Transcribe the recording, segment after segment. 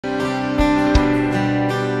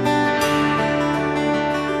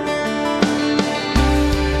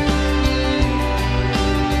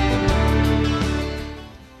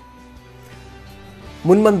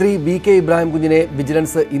മുൻമന്ത്രി വി.കെ. ഇബ്രാഹിം കുഞ്ഞിനെ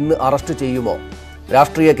വിജിലൻസ് ഇന്ന് അറസ്റ്റ് ചെയ്യുമോ?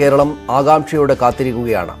 രാഷ്ട്രീയ കേരളം ആകാംക്ഷയോടെ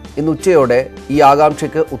കാത്തിരിക്കുകയാണ്. ഇന്ന് ഉച്ചയോടെ ഈ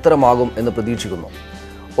ആകാംക്ഷയ്ക്ക് ഉത്തരമാകും എന്ന് പ്രതീക്ഷിക്കുന്നു.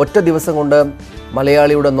 ഒറ്റ ദിവസം കൊണ്ട്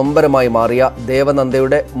മലയാളിയുടെ നൊമ്പരമായി മാറിയ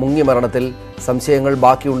ദേവനന്ദയുടെ മുങ്ങിമരണത്തിൽ സംശയങ്ങൾ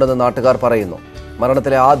ബാക്കിയുണ്ടെന്ന് നാട്ടുകാർ പറയുന്നു.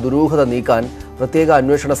 മരണത്തിലെ ആ ദുരൂഹത നീക്കാൻ പ്രത്യേക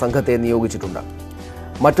അന്വേഷണ സംഘത്തെ നിയോഗിച്ചിട്ടുണ്ട്.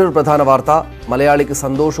 മറ്റൊരു പ്രധാന വാർത്ത മലയാളിക്ക്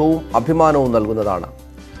സന്തോഷവും അഭിമാനവും നൽകുന്നതാണ്.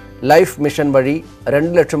 ലൈഫ് മിഷൻ വഴി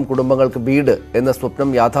 2 ലക്ഷം കുടുംബങ്ങൾക്ക് വീട് എന്ന സ്വപ്നം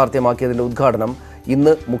യാഥാർത്ഥ്യമാക്കിയതിൻ്റെ ഉദ്ഘാടനം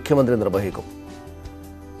ഇന്ന് മുഖ്യമന്ത്രി നിർവഹിക്കും.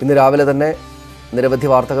 ഇന്ന് രാവിലെ തന്നെ നിരവധി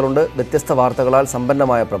വാർത്തകളുണ്ട്. വ്യത്യസ്ത വാർത്തകളാൽ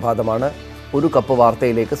സമ്പന്നമായ പ്രഭാതമാണ്. ഒരു കപ്പ്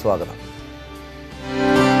വാർത്തയിലേക്ക് സ്വാഗതം.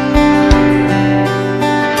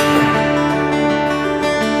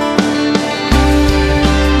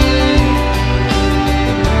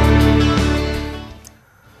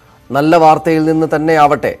 നല്ല വാർത്തയിൽ നിന്ന് തന്നെ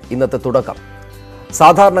ആവട്ടെ ഇന്നത്തെ തുടക്കം.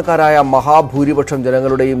 സാധാരണക്കാരായ മഹാഭൂരിപക്ഷം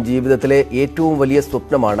ജനങ്ങളുടെയും ജീവിതത്തിലെ ഏറ്റവും വലിയ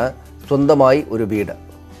സ്വപ്നമാണ് സ്വന്തമായി ഒരു വീട്.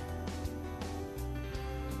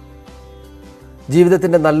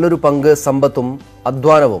 ജീവിതത്തിന്റെ നല്ലൊരു പങ്ക് സമ്പത്തും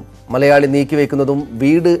അധ്വാനവും മലയാളി നീക്കിവെക്കുന്നതും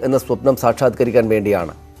വീട് എന്ന സ്വപ്നം സാക്ഷാത്കരിക്കാൻ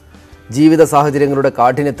വേണ്ടിയാണ്. ജീവിത സാഹചര്യങ്ങളുടെ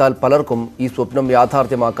കാഠിന്യത്താൽ പലർക്കും ഈ സ്വപ്നം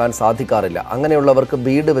യാഥാർത്ഥ്യമാക്കാൻ സാധിക്കാറില്ല. അങ്ങനെയുള്ളവർക്ക്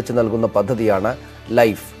വീട് വെച്ച് നൽകുന്ന പദ്ധതിയാണ്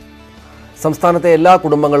ലൈഫ്. സംസ്ഥാനത്തെ എല്ലാ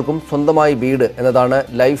കുടുംബങ്ങൾക്കും സ്വന്തമായി വീട് എന്നതാണ്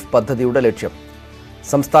ലൈഫ് പദ്ധതിയുടെ ലക്ഷ്യം.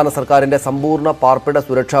 സംസ്ഥാന സർക്കാരിൻ്റെ സമ്പൂർണ്ണ പാർപ്പിട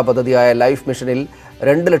സുരക്ഷാ പദ്ധതിയായ ലൈഫ് മിഷനിൽ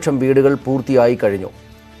 2 ലക്ഷം വീടുകൾ പൂർത്തിയായി കഴിഞ്ഞു.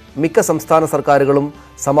 മിക്ക സംസ്ഥാന സർക്കാരുകളും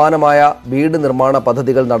സമാനമായ വീട് നിർമ്മാണ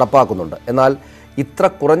പദ്ധതികൾ നടപ്പാക്കുന്നുണ്ട്. എന്നാൽ ഇത്ര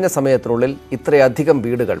കുറഞ്ഞ സമയത്തിനുള്ളിൽ ഇത്രയധികം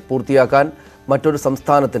വീടുകൾ പൂർത്തിയാക്കാൻ മറ്റൊരു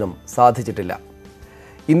സംസ്ഥാനത്തിനും സാധിച്ചിട്ടില്ല.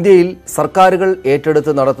 ഇന്ത്യയിൽ സർക്കാരുകൾ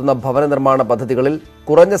ഏറ്റെടുത്ത് നടത്തുന്ന ഭവന നിർമ്മാണ പദ്ധതികളിൽ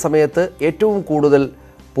കുറഞ്ഞ സമയത്ത് ഏറ്റവും കൂടുതൽ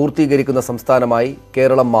പൂർത്തീകരിക്കുന്ന സംസ്ഥാനമായി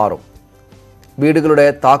കേരളം മാറും. വീടുകളുടെ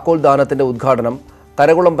താക്കോൽ ദാനത്തിൻ്റെ ഉദ്ഘാടനം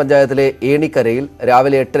കരകുളം പഞ്ചായത്തിലെ ഏണിക്കരയിൽ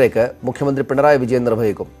രാവിലെ 8:30 മുഖ്യമന്ത്രി പിണറായി വിജയൻ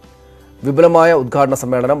നിർവഹിക്കും. വിപുലമായ ഉദ്ഘാടന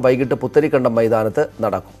സമ്മേളനം വൈകിട്ട് പുത്തരിക്കണ്ടം മൈതാനത്ത്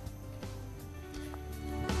നടക്കും.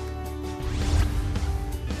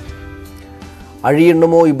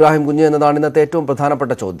 അഴിയെണ്ണുമോ ഇബ്രാഹിം കുഞ്ഞ് എന്നതാണ് ഇന്നത്തെ ഏറ്റവും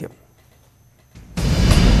പ്രധാനപ്പെട്ട ചോദ്യം.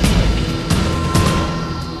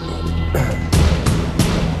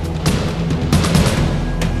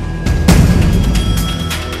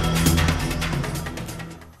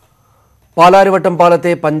 പാലാരിവട്ടം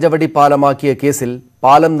പാലത്തെ പഞ്ചവടി പാലമാക്കിയ കേസിൽ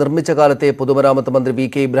പാലം നിർമ്മിച്ച കാലത്തെ പൊതുമരാമത്ത് മന്ത്രി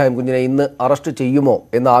വി.കെ. ഇബ്രാഹിം കുഞ്ഞിനെ ഇന്ന് അറസ്റ്റ് ചെയ്യുമോ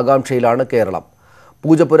എന്ന ആകാംക്ഷയിലാണ് കേരളം.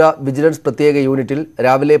 പൂജപ്പുര വിജിലൻസ് പ്രത്യേക യൂണിറ്റിൽ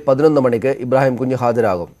രാവിലെ 11 മണിക്ക് ഇബ്രാഹിം കുഞ്ഞ്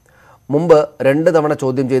ഹാജരാകും. മുമ്പ് 2 തവണ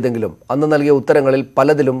ചോദ്യം ചെയ്തെങ്കിലും അന്ന് നൽകിയ ഉത്തരങ്ങളിൽ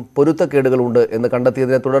പലതിലും പൊരുത്തക്കേടുകളുണ്ട് എന്ന്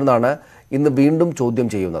കണ്ടെത്തിയതിനെ തുടർന്നാണ് ഇന്ന് വീണ്ടും ചോദ്യം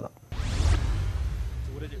ചെയ്യുന്നത്.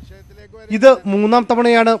 ഇത് 3ാം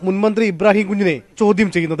തവണയാണ് മുൻമന്ത്രി ഇബ്രാഹിം കുഞ്ഞിനെ ചോദ്യം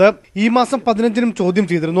ചെയ്യുന്നത്. ഈ മാസം 15-നും ചോദ്യം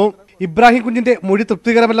ചെയ്തിരുന്നു. ഇബ്രാഹിം കുഞ്ഞിന്റെ മൊഴി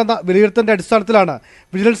തൃപ്തികരമല്ലെന്ന വിലയിരുത്തലിന്റെ അടിസ്ഥാനത്തിലാണ്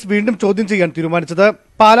വിജിലൻസ് വീണ്ടും ചോദ്യം ചെയ്യാൻ തീരുമാനിച്ചത്.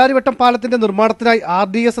 പാലാരിവട്ടം പാലത്തിന്റെ നിർമ്മാണത്തിനായി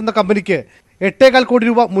RDS എന്ന കമ്പനിക്ക് 8.25 കോടി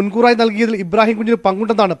രൂപ മുൻകൂറായി നൽകിയതിൽ ഇബ്രാഹിം കുഞ്ഞിന്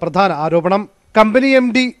പങ്കുണ്ടെന്നാണ് പ്രധാന ആരോപണം. കമ്പനി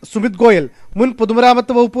MD സുമിത് ഗോയൽ, മുൻ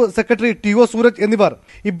പൊതുമരാമത്ത് വകുപ്പ് സെക്രട്ടറി TO സൂരജ് എന്നിവർ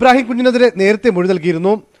ഇബ്രാഹിം കുഞ്ഞിനെതിരെ നേരത്തെ മൊഴി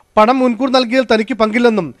നൽകിയിരുന്നു. പണം മുൻകൂർ നൽകിയതിൽ തനിക്ക്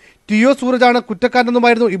പങ്കില്ലെന്നും TO സൂരജാണ്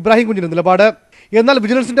കുറ്റക്കാരനെന്നുമായിരുന്നു ഇബ്രാഹിം കുഞ്ഞിന്റെ നിലപാട്. എന്നാൽ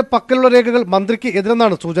വിജിലൻസിന്റെ പക്കലുള്ള രേഖകൾ മന്ത്രിക്ക്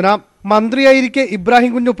എതിരെന്നാണ് സൂചന. മന്ത്രിയായിരിക്കെ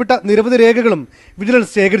ഇബ്രാഹിം കുഞ്ഞ് ഒപ്പിട്ട നിരവധി രേഖകളും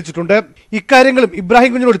വിജിലൻസ് ശേഖരിച്ചിട്ടുണ്ട്. ഇക്കാര്യങ്ങളും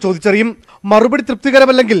ഇബ്രാഹിം കുഞ്ഞിനോട് ചോദിച്ചറിയും. മറുപടി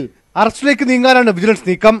തൃപ്തികരമല്ലെങ്കിൽ അറസ്റ്റിലേക്ക് നീങ്ങാനാണ് വിജിലൻസ്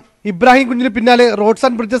നീക്കം. ഇബ്രാഹിം കുഞ്ഞിന് പിന്നാലെ roads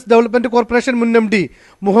and bridges development corporation മുൻ MD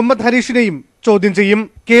മുഹമ്മദ് ഹരീഷിനെയും ചോദ്യം ചെയ്യും.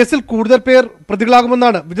 കേസിൽ കൂടുതൽ പേർ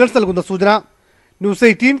പ്രതികളാകുമെന്നാണ് വിജിലൻസ് നൽകുന്ന സൂചന. ന്യൂസ്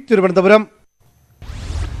 18 തിരുവനന്തപുരം.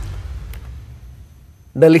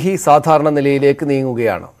 ഡൽഹി സാധാരണ നിലയിലേക്ക്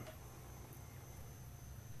നീങ്ങുകയാണ്.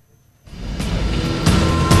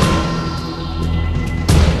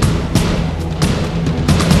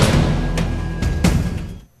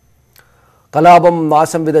 കലാപം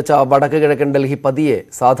നാശം വിതച്ച വടക്ക് കിഴക്കൻ ഡൽഹി പതിയെ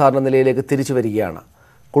സാധാരണ നിലയിലേക്ക് തിരിച്ചു വരികയാണ്.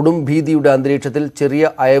 കൊടും ഭീതിയുടെ അന്തരീക്ഷത്തിൽ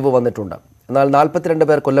ചെറിയ അയവ് വന്നിട്ടുണ്ട്. എന്നാൽ 42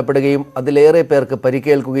 പേർ കൊല്ലപ്പെടുകയും അതിലേറെ പേർക്ക്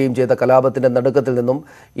പരിക്കേൽക്കുകയും ചെയ്ത കലാപത്തിന്റെ നടുക്കത്തിൽ നിന്നും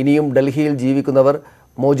ഇനിയും ഡൽഹിയിൽ ജീവിക്കുന്നവർ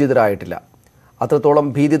മോചിതരായിട്ടില്ല. അത്രത്തോളം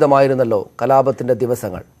ഭീതിതമായിരുന്നല്ലോ കലാപത്തിന്റെ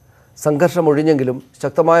ദിവസങ്ങൾ. സംഘർഷം ഒഴിഞ്ഞെങ്കിലും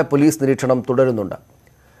ശക്തമായ പോലീസ് നിരീക്ഷണം തുടരുന്നുണ്ട്.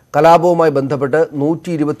 കലാപവുമായി ബന്ധപ്പെട്ട്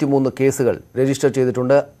 123 കേസുകൾ രജിസ്റ്റർ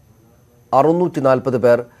ചെയ്തിട്ടുണ്ട്. 640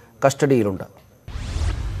 പേർ കസ്റ്റഡിയിലുണ്ട്.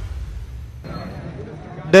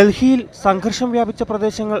 ഡൽഹിയിൽ സംഘർഷം വ്യാപിച്ച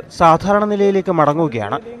പ്രദേശങ്ങൾ സാധാരണ നിലയിലേക്ക്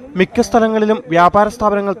മടങ്ങുകയാണ്. മിക്ക സ്ഥലങ്ങളിലും വ്യാപാര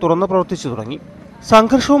സ്ഥാപനങ്ങൾ തുറന്നു പ്രവർത്തിച്ചു തുടങ്ങി.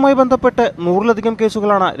 സംഘർഷവുമായി ബന്ധപ്പെട്ട് 100-ലധികം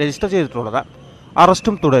കേസുകളാണ് രജിസ്റ്റർ ചെയ്തിട്ടുള്ളത്.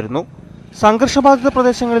 അറസ്റ്റും തുടരുന്നു. സംഘർഷബാധിത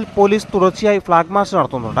പ്രദേശങ്ങളിൽ പോലീസ് തുടർച്ചയായി ഫ്ലാഗ് മാർച്ച്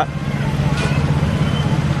നടത്തുന്നുണ്ട്.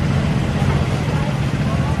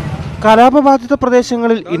 കലാപബാധിത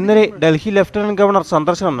പ്രദേശങ്ങളിൽ ഇന്നലെ ഡൽഹി ലഫ്റ്റനന്റ് ഗവർണർ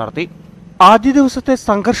സന്ദർശനം നടത്തി. ആദ്യ ദിവസത്തെ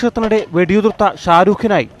സംഘർഷത്തിനിടെ വെടിയുതിർത്ത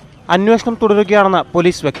ഷാരൂഖിനായി അന്വേഷണം തുടരുകയാണെന്ന്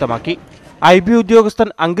പോലീസ് വ്യക്തമാക്കി. IB ഉദ്യോഗസ്ഥൻ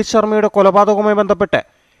അങ്കിത് ശർമ്മയുടെ കൊലപാതകവുമായി ബന്ധപ്പെട്ട്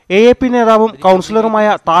AAP നേതാവും കൗൺസിലറുമായ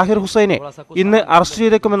താഹിർ ഹുസൈനെ ഇന്ന് അറസ്റ്റ്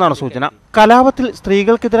ചെയ്തേക്കുമെന്നാണ് സൂചന. കലാപത്തിൽ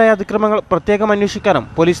സ്ത്രീകൾക്കെതിരായ അതിക്രമങ്ങൾ പ്രത്യേകം അന്വേഷിക്കാനും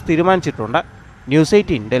പോലീസ് തീരുമാനിച്ചിട്ടുണ്ട്. ന്യൂസ്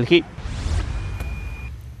 18 ഡൽഹി.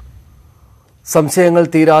 സംശയങ്ങൾ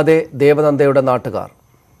തീരാതെ ദേവനന്ദയുടെ നാട്ടുകാർ.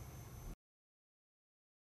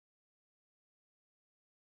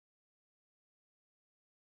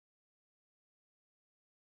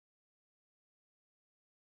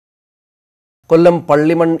 കൊല്ലം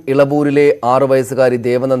പള്ളിമൺ ഇളബൂരിലെ 6 വയസ്സുകാരി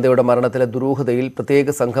ദേവനന്ദയുടെ മരണത്തിലെ ദുരൂഹതയിൽ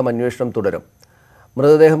പ്രത്യേക സംഘം അന്വേഷണം തുടരും.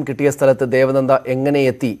 മൃതദേഹം കിട്ടിയ സ്ഥലത്ത് ദേവനന്ദ എങ്ങനെ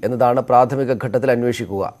എത്തി എന്നതാണ് പ്രാഥമിക ഘട്ടത്തിൽ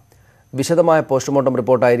അന്വേഷിക്കുക. വിശദമായ പോസ്റ്റ്മോർട്ടം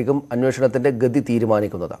റിപ്പോർട്ടായിരിക്കും അന്വേഷണത്തിന്റെ ഗതി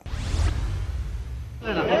തീരുമാനിക്കുന്നത്.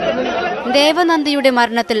 ദേവനന്ദയുടെ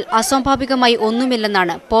മരണത്തിൽ അസ്വാഭാവികമായി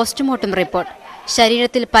ഒന്നുമില്ലെന്നാണ് പോസ്റ്റ്മോർട്ടം റിപ്പോർട്ട്.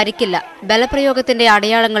 ശരീരത്തിൽ പരിക്കില്ല, ബലപ്രയോഗത്തിന്റെ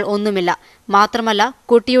അടയാളങ്ങൾ ഒന്നുമില്ല. മാത്രമല്ല,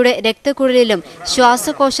 കുട്ടിയുടെ രക്തക്കുഴലിലും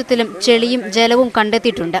ശ്വാസകോശത്തിലും ചെളിയും ജലവും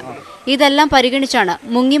കണ്ടെത്തിയിട്ടുണ്ട്. ഇതെല്ലാം പരിഗണിച്ചാണ്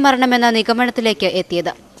മുങ്ങിമരണമെന്ന നിഗമനത്തിലേക്ക്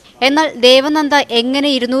എത്തിയത്. എന്നാൽ ദേവനന്ദ എങ്ങനെ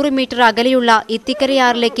 200 മീറ്റർ അകലെയുള്ള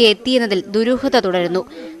ഇത്തിക്കരയാറിലേക്ക് എത്തിയെന്നതിൽ ദുരൂഹത തുടരുന്നു.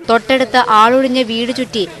 തൊട്ടടുത്ത ആളൊഴിഞ്ഞ വീട്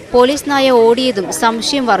ചുറ്റി പോലീസ് നായ ഓടിയതും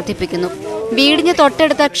സംശയം വർദ്ധിപ്പിക്കുന്നു. വീടിന്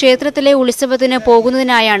തൊട്ടടുത്ത ക്ഷേത്രത്തിലെ ഉത്സവത്തിന്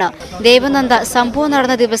പോകുന്നതിനായാണ് ദേവനന്ദ സംഭവം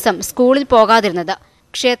നടന്ന ദിവസം സ്കൂളിൽ പോകാതിരുന്നത്.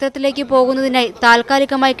 ക്ഷേത്രത്തിലേക്ക് പോകുന്നതിനായി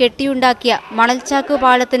താൽക്കാലികമായി കെട്ടിയുണ്ടാക്കിയ മണൽച്ചാക്ക്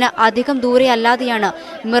പാളത്തിന് അധികം ദൂരെയല്ലാതെയാണ്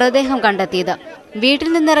മൃതദേഹം കണ്ടെത്തിയത്. വീട്ടിൽ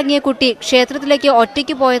നിന്നിറങ്ങിയ കുട്ടി ക്ഷേത്രത്തിലേക്ക്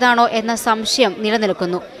ഒറ്റയ്ക്ക് പോയതാണോ എന്ന സംശയം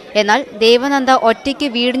നിലനിൽക്കുന്നു. എന്നാൽ ദേവനന്ദ ഒറ്റയ്ക്ക്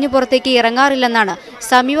വീടിന് പുറത്തേക്ക് ഇറങ്ങാറില്ലെന്നാണ്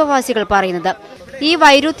സമീപവാസികൾ പറയുന്നത്. ഈ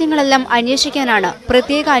വൈരുദ്ധ്യങ്ങളെല്ലാം അന്വേഷിക്കാനാണ്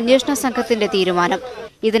പ്രത്യേക അന്വേഷണ സംഘത്തിന്റെ തീരുമാനം.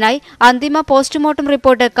 ഇതിനായി അന്തിമ പോസ്റ്റ്മോർട്ടം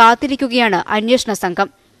റിപ്പോർട്ട് കാത്തിരിക്കുകയാണ് അന്വേഷണ സംഘം.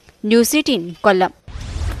 ന്യൂസ് 18 കൊല്ലം.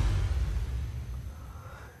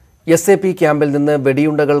 SAP ക്യാമ്പിൽ നിന്ന്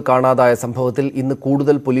വെടിയുണ്ടകൾ കാണാതായ സംഭവത്തിൽ ഇന്ന്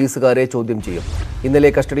കൂടുതൽ പോലീസുകാരെ ചോദ്യം ചെയ്യും. ഇന്നലെ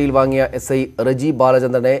കസ്റ്റഡിയിൽ വാങ്ങിയ SI റജി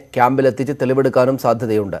ബാലചന്ദ്രനെ ക്യാമ്പിലെത്തിച്ച് തെളിവെടുക്കാനും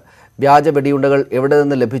സാധ്യതയുണ്ട്. വ്യാജ വെടിയുണ്ടകൾ എവിടെ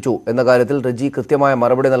നിന്ന് ലഭിച്ചു എന്ന കാര്യത്തിൽ റജി കൃത്യമായ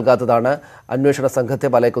മറുപടി നൽകാത്തതാണ് അന്വേഷണ സംഘത്തെ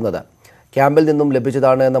വലയ്ക്കുന്നത്. ക്യാമ്പിൽ നിന്നും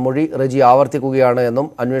ലഭിച്ചതാണ് എന്ന മൊഴി റജി ആവർത്തിക്കുകയാണ് എന്നും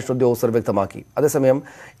അന്വേഷണ ഉദ്യോഗസ്ഥർ വ്യക്തമാക്കി. അതേസമയം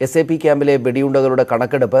SAP ക്യാമ്പിലെ വെടിയുണ്ടകളുടെ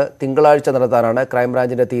കണക്കെടുപ്പ് തിങ്കളാഴ്ച നടത്താനാണ്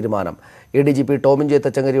ക്രൈംബ്രാഞ്ചിന്റെ തീരുമാനം. ADGP ടോമിൻ ജെ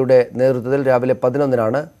തച്ചങ്കരിയുടെ നേതൃത്വത്തിൽ രാവിലെ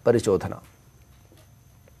 11-നാണ് പരിശോധന.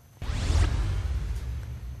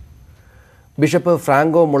 ബിഷപ്പ്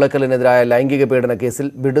ഫ്രാങ്കോ മുളയ്ക്കലിനെതിരായ ലൈംഗിക പീഡന കേസിൽ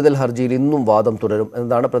വിടുതൽ ഹർജിയിൽ ഇന്നും വാദം തുടരും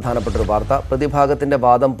എന്നതാണ് പ്രധാനപ്പെട്ട ഒരു വാർത്ത. പ്രതിഭാഗത്തിന്റെ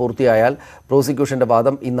വാദം പൂർത്തിയായാൽ പ്രോസിക്യൂഷന്റെ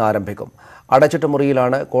വാദം ഇന്ന് ആരംഭിക്കും. അടച്ചിട്ട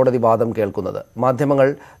മുറിയിലാണ് കോടതി വാദം കേൾക്കുന്നത്. മാധ്യമങ്ങൾ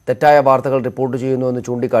തെറ്റായ വാർത്തകൾ റിപ്പോർട്ട് ചെയ്യുന്നുവെന്ന്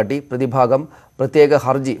ചൂണ്ടിക്കാട്ടി പ്രതിഭാഗം പ്രത്യേക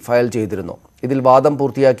ഹർജി ഫയൽ ചെയ്തിരുന്നു. ഇതിൽ വാദം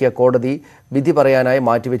പൂർത്തിയാക്കിയ കോടതി വിധി പറയാനായി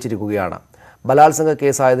മാറ്റിവെച്ചിരിക്കുകയാണ്. ബലാത്സംഗ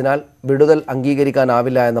കേസായതിനാൽ വിടുതൽ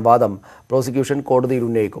അംഗീകരിക്കാനാവില്ല എന്ന വാദം പ്രോസിക്യൂഷൻ കോടതിയിൽ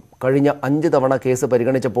ഉന്നയിക്കും. കഴിഞ്ഞ 5 തവണ കേസ്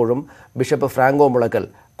പരിഗണിച്ചപ്പോഴും ബിഷപ്പ് ഫ്രാങ്കോ മുളയ്ക്കൽ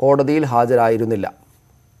കോടതിയിൽ ഹാജരായിരുന്നില്ല.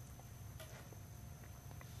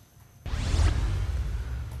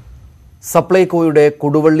 സപ്ലൈകോയുടെ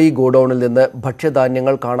കൊടുവള്ളി ഗോഡൌണിൽ നിന്ന്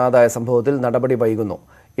ഭക്ഷ്യധാന്യങ്ങൾ കാണാതായ സംഭവത്തിൽ നടപടി വൈകുന്നു.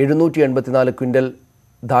 784 ക്വിൻ്റൽ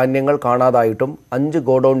ധാന്യങ്ങൾ കാണാതായിട്ടും 5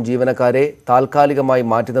 ഗോഡൌൺ ജീവനക്കാരെ താൽക്കാലികമായി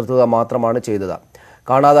മാറ്റി നിർത്തുക മാത്രമാണ് ചെയ്തത്.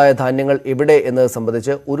 കാണാതായ ധാന്യങ്ങൾ എവിടെ എന്നത്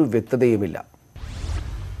സംബന്ധിച്ച് ഒരു വ്യക്തതയുമില്ല.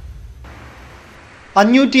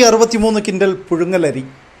 563 കിൻഡൽ പുഴുങ്ങലരി,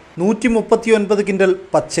 139 കിൻഡൽ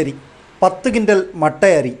പച്ചരി, 10 കിൻഡൽ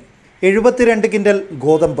മട്ടയരി, 72 കിൻഡൽ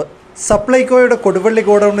ഗോതമ്പ്. സപ്ലൈകോയുടെ കൊടുവള്ളി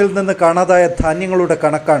ഗോഡൌണിൽ നിന്ന് കാണാതായ ധാന്യങ്ങളുടെ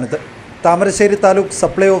കണക്കാണിത്. താമരശ്ശേരി താലൂക്ക്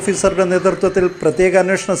സപ്ലൈ ഓഫീസറുടെ നേതൃത്വത്തിൽ പ്രത്യേക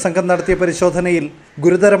അന്വേഷണ സംഘം നടത്തിയ പരിശോധനയിൽ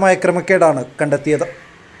ഗുരുതരമായ ക്രമക്കേടാണ് കണ്ടെത്തിയത്.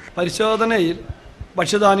 പരിശോധനയിൽ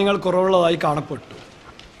ഭക്ഷ്യധാന്യങ്ങൾ കുറവുള്ളതായി കാണപ്പെട്ടു.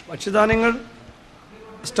 ഭക്ഷ്യധാന്യങ്ങൾ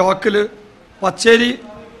സ്റ്റോക്കിൽ പച്ചരി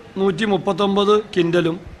 139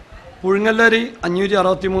 കിൻഡലും, പുഴുങ്ങലരി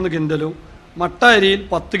 563 കിൻഡലും, മട്ട അരിയിൽ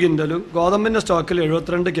 10 കിൻഡലും, ഗോതമ്പിൻ്റെ സ്റ്റോക്കിൽ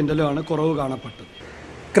 72 കിൻഡലുമാണ് കുറവ് കാണപ്പെട്ടത്.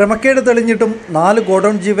 ക്രമക്കേട് തെളിഞ്ഞിട്ടും 4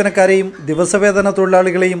 ഗോഡൌൺ ജീവനക്കാരെയും ദിവസവേതന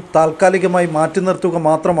തൊഴിലാളികളെയും താൽക്കാലികമായി മാറ്റി നിർത്തുക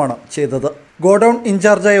മാത്രമാണ് ചെയ്തത്. ഗോഡൌൺ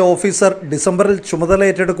ഇൻചാർജായ ഓഫീസർ ഡിസംബറിൽ ചുമതല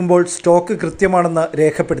ഏറ്റെടുക്കുമ്പോൾ സ്റ്റോക്ക് കൃത്യമാണെന്ന്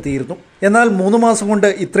രേഖപ്പെടുത്തിയിരുന്നു. എന്നാൽ 3 മാസം കൊണ്ട്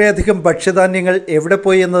ഇത്രയധികം ഭക്ഷ്യധാന്യങ്ങൾ എവിടെ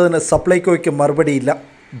പോയി എന്നതിന് സപ്ലൈകോയ്ക്ക് മറുപടിയില്ല.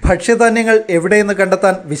 ഭക്ഷ്യധാന്യങ്ങൾ എവിടെയെന്ന്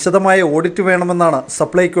കണ്ടെത്താൻ വിശദമായ ഓഡിറ്റ് വേണമെന്നാണ്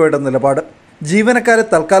സപ്ലൈകോയുടെ നിലപാട്. ജീവനക്കാരെ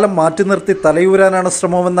തൽക്കാലം മാറ്റി നിർത്തി തലയൂരാനാണ്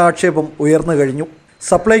ശ്രമമെന്ന ആക്ഷേപം ഉയർന്നു കഴിഞ്ഞു.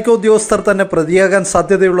 സപ്ലൈകോ ഉദ്യോഗസ്ഥർ തന്നെ പ്രതിയാകാൻ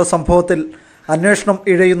സാധ്യതയുള്ള സംഭവത്തിൽ അന്വേഷണം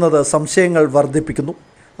ഇഴയുന്നത് സംശയങ്ങൾ വർദ്ധിപ്പിക്കുന്നു.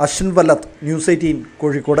 അശ്വിൻ വല്ലത്ത്, ന്യൂസ് 18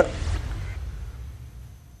 കോഴിക്കോട്.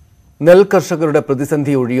 നെൽ കർഷകരുടെ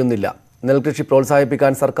പ്രതിസന്ധി ഒഴിയുന്നില്ല. നെൽകൃഷി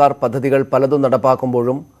പ്രോത്സാഹിപ്പിക്കാൻ സർക്കാർ പദ്ധതികൾ പലതും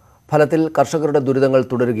നടപ്പാക്കുമ്പോഴും ഫലത്തിൽ കർഷകരുടെ ദുരിതങ്ങൾ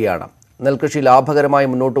തുടരുകയാണ്. നെൽകൃഷി ലാഭകരമായി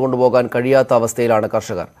മുന്നോട്ട് കൊണ്ടുപോകാൻ കഴിയാത്ത അവസ്ഥയിലാണ്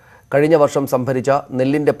കർഷകർ. കഴിഞ്ഞ വർഷം സംഭരിച്ച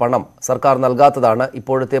നെല്ലിന്റെ പണം സർക്കാർ നൽകാത്തതാണ്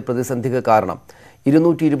ഇപ്പോഴത്തെ പ്രതിസന്ധിക്ക് കാരണം.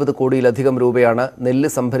 220 കോടിയിലധികം രൂപയാണ്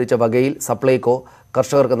നെല്ല് സംഭരിച്ച വകയിൽ സപ്ലൈകോ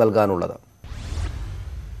കർഷകർക്ക് നൽകാനുള്ളത്.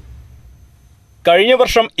 കഴിഞ്ഞ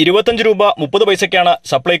വർഷം 25 രൂപ 30 പൈസയ്ക്കാണ്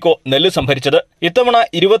സപ്ലൈകോ നെല്ല് സംഭരിച്ചത്. ഇത്തവണ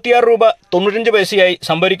 26 രൂപ 95 പൈസയായി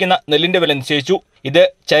സംഭരിക്കുന്ന നെല്ലിന്റെ വില നിശ്ചയിച്ചു. ഇത്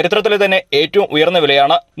ചരിത്രത്തിലെ തന്നെ ഏറ്റവും ഉയർന്ന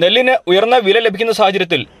വിലയാണ്. നെല്ലിന് ഉയർന്ന വില ലഭിക്കുന്ന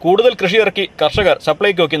സാഹചര്യത്തിൽ കൂടുതൽ കൃഷി ഇറക്കി കർഷകർ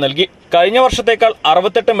സപ്ലൈകോയ്ക്ക് നൽകി. കഴിഞ്ഞ വർഷത്തേക്കാൾ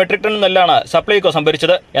 68 മെട്രിക് ടൺ നെല്ലാണ് സപ്ലൈകോ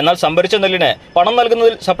സംഭരിച്ചത്. എന്നാൽ സംഭരിച്ച നെല്ലിന് പണം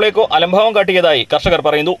നൽകുന്നതിൽ സപ്ലൈകോ അലംഭാവം കാട്ടിയതായി കർഷകർ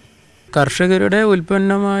പറയുന്നു. കർഷകരുടെ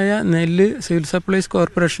ഉൽപ്പന്നമായ നെല്ല് സിവിൽ സപ്ലൈസ്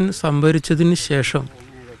കോർപ്പറേഷൻ സംഭരിച്ചതിന് ശേഷം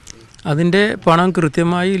അതിൻ്റെ പണം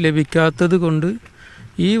കൃത്യമായി ലഭിക്കാത്തത് കൊണ്ട്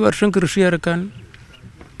ഈ വർഷം കൃഷി ഇറക്കാൻ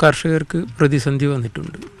കർഷകർക്ക് പ്രതിസന്ധി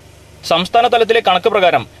വന്നിട്ടുണ്ട്. സംസ്ഥാന തലത്തിലെ കണക്ക്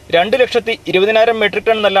പ്രകാരം 2,20,000 മെട്രിക്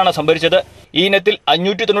ടൺ നെല്ലാണ് സംഭരിച്ചത്. ഈ ഇനത്തിൽ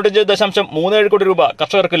 595.37 കോടി രൂപ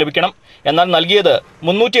കർഷകർക്ക് ലഭിക്കണം. എന്നാൽ നൽകിയത്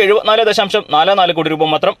 374.44 കോടി രൂപ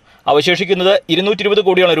മാത്രം. അവശേഷിക്കുന്നത് 220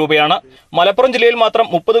 കോടിയോളം രൂപയാണ്. മലപ്പുറം ജില്ലയിൽ മാത്രം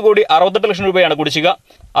 30 കോടി 68 ലക്ഷം രൂപയാണ് കുടിശ്ശിക.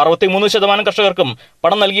 63% കർഷകർക്കും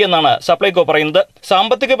പണം നൽകിയെന്നാണ് സപ്ലൈകോ പറയുന്നത്.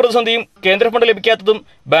 സാമ്പത്തിക പ്രതിസന്ധിയും കേന്ദ്ര ഫണ്ട് ലഭിക്കാത്തതും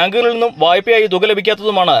ബാങ്കുകളിൽ നിന്നും വായ്പയായി തുക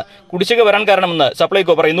ലഭിക്കാത്തതുമാണ് കുടിശ്ശിക വരാൻ കാരണമെന്ന്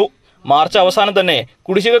സപ്ലൈകോ പറയുന്നു. മാർച്ച് അവസാനം തന്നെ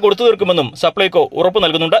കുടിശ്ശിക കൊടുത്തു തീർക്കുമെന്നും സപ്ലൈകോ ഉറപ്പു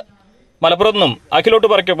നൽകുന്നുണ്ട്. മലപ്പുറത്ത് നിന്നും അഖിലോട്ട്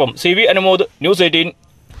പറയ്ക്കൊപ്പം CV അനുമോദ്, ന്യൂസ് 18.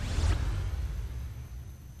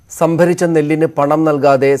 സംഭരിച്ച നെല്ലിന് പണം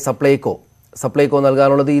നൽകാതെ സപ്ലൈകോ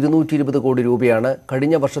നൽകാനുള്ളത് 220 കോടി രൂപയാണ്.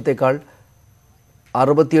 കഴിഞ്ഞ വർഷത്തേക്കാൾ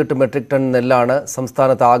 68 മെട്രിക് ടൺ നെല്ലാണ്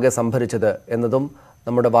സംസ്ഥാനത്ത് ആകെ സംഭരിച്ചത് എന്നതും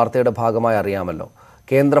നമ്മുടെ വാർത്തയുടെ ഭാഗമായി അറിയാമല്ലോ.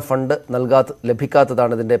 കേന്ദ്ര ഫണ്ട്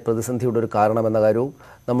ലഭിക്കാത്തതാണ് ഇതിൻ്റെ പ്രതിസന്ധിയുടെ ഒരു കാരണമെന്ന കാര്യവും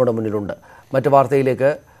നമ്മുടെ മുന്നിലുണ്ട്. മറ്റു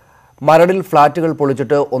വാർത്തയിലേക്ക്. മരടിൽ ഫ്ളാറ്റുകൾ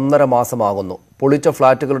പൊളിച്ചിട്ട് 1.5 മാസമാകുന്നു. പൊളിച്ച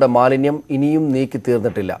ഫ്ളാറ്റുകളുടെ മാലിന്യം ഇനിയും നീക്കി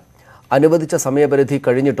തീർന്നിട്ടില്ല. അനുവദിച്ച സമയപരിധി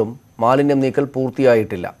കഴിഞ്ഞിട്ടും മാലിന്യം നീക്കൽ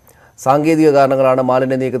പൂർത്തിയായിട്ടില്ല. സാങ്കേതിക കാരണങ്ങളാണ്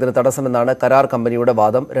മാലിന്യ നീക്കത്തിന് തടസ്സമെന്നാണ് കരാർ കമ്പനിയുടെ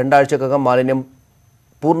വാദം. 2 ആഴ്ചക്കകം മാലിന്യം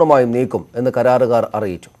പൂർണ്ണമായും നീക്കും എന്ന് കരാറുകാർ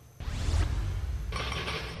അറിയിച്ചു.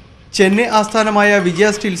 ചെന്നൈ ആസ്ഥാനമായ വിജയ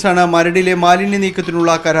സ്റ്റീൽസാണ് മരടിലെ മാലിന്യ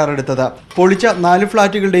നീക്കത്തിനുള്ള കരാറെടുത്തത്. പൊളിച്ച 4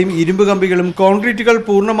 ഫ്ളാറ്റുകളുടെയും ഇരുമ്പ് കമ്പികളും കോൺക്രീറ്റുകൾ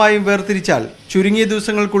പൂർണ്ണമായും വേർതിരിച്ചാൽ ചുരുങ്ങിയ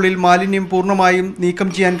ദിവസങ്ങൾക്കുള്ളിൽ മാലിന്യം പൂർണ്ണമായും നീക്കം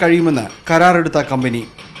ചെയ്യാൻ കഴിയുമെന്ന് കരാറെടുത്ത കമ്പനി.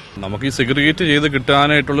 നമുക്ക് ഈ സെഗ്രിഗേറ്റ് ചെയ്ത്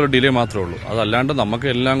കിട്ടാനായിട്ടുള്ളൊരു ഡിലേ മാത്രമേ ഉള്ളൂ. അതല്ലാണ്ട് നമുക്ക്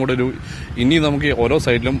എല്ലാം കൂടെ ഇനി നമുക്ക് ഓരോ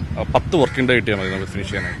സൈഡിലും 10 വർക്കിംഗ് ഡേ കിട്ടിയാൽ മതി നമുക്ക്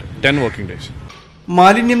ഫിനിഷ് ചെയ്യാനായിട്ട്. 10 വർക്കിംഗ് ഡേയ്സ്.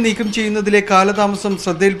 മാലിന്യം നീക്കം ചെയ്യുന്നതിലെ കാലതാമസം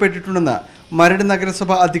ശ്രദ്ധയിൽപ്പെട്ടിട്ടുണ്ടെന്ന് മരട്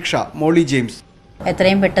നഗരസഭ അധ്യക്ഷ മോളി ജെയിംസ്.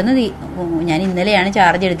 എത്രയും പെട്ടെന്ന് ഞാൻ ഇന്നലെയാണ്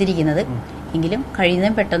ചാർജ് എടുത്തിരിക്കുന്നത്. എങ്കിലും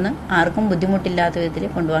കഴിയുന്നതും പെട്ടെന്ന് ആർക്കും ബുദ്ധിമുട്ടില്ലാത്ത വിധത്തിൽ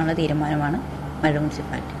കൊണ്ടുപോകാനുള്ള തീരുമാനമാണ് മരട്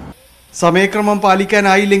മുനിസിപ്പാലിറ്റി. സമയക്രമം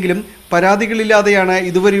പാലിക്കാനായില്ലെങ്കിലും പരാതികളില്ലാതെയാണ്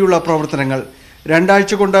ഇതുവരെയുള്ള പ്രവർത്തനങ്ങൾ. 2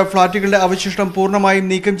 ആഴ്ച കൊണ്ട് ഫ്ളാറ്റുകളുടെ അവശിഷ്ടം പൂർണ്ണമായും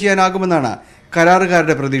നീക്കം ചെയ്യാനാകുമെന്നാണ്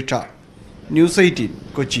കരാറുകാരുടെ പ്രതീക്ഷ. ന്യൂസ് 18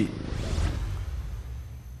 കൊച്ചി.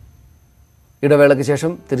 ഇടവേളയ്ക്ക്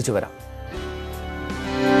ശേഷം തിരിച്ചു വരാം.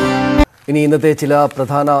 ഇനി ഇന്നത്തെ ചില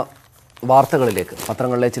പ്രധാന വാർത്തകളിലേക്ക്,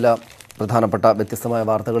 പത്രങ്ങളിലെ ചില പ്രധാനപ്പെട്ട വ്യത്യസ്തമായ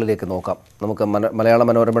വാർത്തകളിലേക്ക് നോക്കാം. നമുക്ക് മലയാള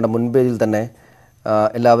മനോരമയുടെ മുൻപേജിൽ തന്നെ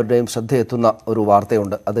എല്ലാവരുടെയും ശ്രദ്ധയെത്തുന്ന ഒരു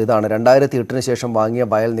വാർത്തയുണ്ട്. അത് ഇതാണ്. 2008 ശേഷം വാങ്ങിയ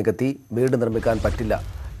വയൽ നികത്തി വീട് നിർമ്മിക്കാൻ പറ്റില്ല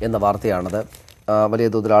എന്ന വാർത്തയാണത്. വലിയ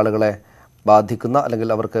തോതിൽ ആളുകളെ ബാധിക്കുന്ന അല്ലെങ്കിൽ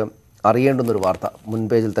അവർക്ക് അറിയേണ്ടുന്നൊരു വാർത്ത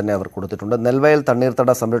മുൻപേജിൽ തന്നെ അവർ കൊടുത്തിട്ടുണ്ട്. നെൽവയൽ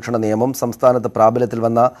തണ്ണീർത്തട സംരക്ഷണ നിയമം സംസ്ഥാനത്ത് പ്രാബല്യത്തിൽ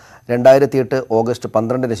വന്ന 2008 ഓഗസ്റ്റ്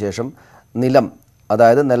 12 ശേഷം നിലം,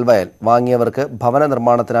 അതായത് നെൽവയൽ വാങ്ങിയവർക്ക് ഭവന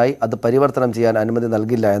നിർമ്മാണത്തിനായി അത് പരിവർത്തനം ചെയ്യാൻ അനുമതി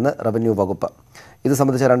നൽകില്ല എന്ന് റവന്യൂ വകുപ്പ്. ഇത്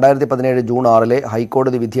സംബന്ധിച്ച 2017 ജൂൺ 6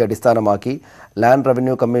 ഹൈക്കോടതി വിധി അടിസ്ഥാനമാക്കി ലാൻഡ്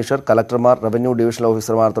റവന്യൂ കമ്മീഷണർ, കലക്ടർമാർ, റവന്യൂ ഡിവിഷണൽ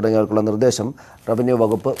ഓഫീസർമാർ തുടങ്ങിയവർക്കുള്ള നിർദ്ദേശം റവന്യൂ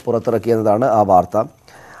വകുപ്പ് പുറത്തിറക്കിയതാണ് ആ വാർത്ത.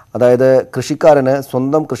 അതായത് കൃഷിക്കാരന്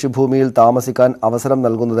സ്വന്തം കൃഷിഭൂമിയിൽ താമസിക്കാൻ അവസരം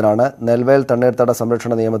നൽകുന്നതിനാണ് നെൽവയൽ തണ്ണീർത്തട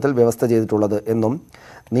സംരക്ഷണ നിയമത്തിൽ വ്യവസ്ഥ ചെയ്തിട്ടുള്ളത് എന്നും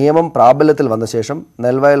നിയമം പ്രാബല്യത്തിൽ വന്ന ശേഷം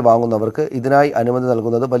നെൽവയൽ വാങ്ങുന്നവർക്ക് ഇതിനായി അനുമതി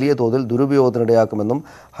നൽകുന്നത് വലിയ തോതിൽ ദുരുപയോഗത്തിനിടയാക്കുമെന്നും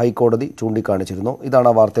ഹൈക്കോടതി ചൂണ്ടിക്കാണിച്ചിരുന്നു. ഇതാണ്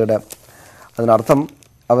ആ വാർത്തയുടെ അതിനർത്ഥം.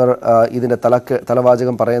 അവർ ഇതിൻ്റെ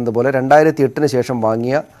തലവാചകം പറയുന്നത് പോലെ 2008 ശേഷം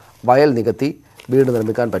വാങ്ങിയ വയൽ നികത്തി വീട്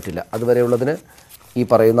നിർമ്മിക്കാൻ പറ്റില്ല. അതുവരെയുള്ളതിന് ഈ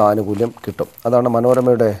പറയുന്ന ആനുകൂല്യം കിട്ടും. അതാണ്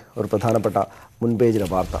മനോരമയുടെ ഒരു പ്രധാനപ്പെട്ട മുൻപേജിലെ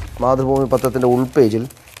വാർത്ത. മാതൃഭൂമി പത്രത്തിൻ്റെ ഉൾപേജിൽ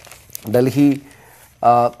ഡൽഹി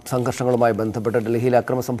സംഘർഷങ്ങളുമായി ബന്ധപ്പെട്ട്, ഡൽഹിയിലെ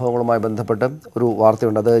അക്രമ സംഭവങ്ങളുമായി ബന്ധപ്പെട്ട് ഒരു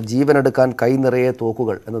വാർത്തയുണ്ട്. അത് ജീവനെടുക്കാൻ കൈ നിറയെ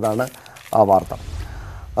തോക്കുകൾ എന്നതാണ് ആ വാർത്ത.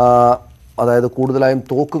 അതായത് കൂടുതലായും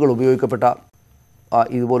തോക്കുകൾ ഉപയോഗിക്കപ്പെട്ട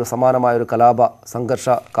ഇതുപോലെ സമാനമായൊരു കലാപ സംഘർഷ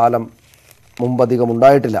കാലം മുമ്പധികം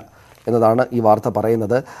ഉണ്ടായിട്ടില്ല എന്നതാണ് ഈ വാർത്ത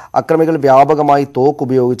പറയുന്നത്. അക്രമികൾ വ്യാപകമായി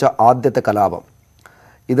തോക്കുപയോഗിച്ച ആദ്യത്തെ കലാപം.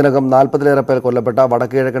 ഇതിനകം 40-ലേറെ പേർ കൊല്ലപ്പെട്ട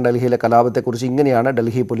വടക്കുകിഴക്കൻ ഡൽഹിയിലെ കലാപത്തെക്കുറിച്ച് ഇങ്ങനെയാണ്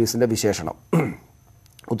ഡൽഹി പോലീസിൻ്റെ വിശേഷണം.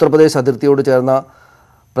 ഉത്തർപ്രദേശ് അതിർത്തിയോട് ചേർന്ന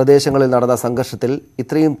പ്രദേശങ്ങളിൽ നടന്ന സംഘർഷത്തിൽ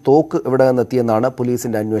ഇത്രയും തോക്ക് എവിടെ നിന്നെത്തിയെന്നാണ്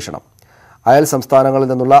പോലീസിൻ്റെ അന്വേഷണം. അയൽ സംസ്ഥാനങ്ങളിൽ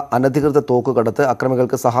നിന്നുള്ള അനധികൃത തോക്കുകടത്ത്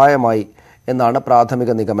അക്രമികൾക്ക് സഹായമായി എന്നാണ്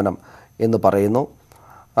പ്രാഥമിക നിഗമനം എന്ന് പറയുന്നു.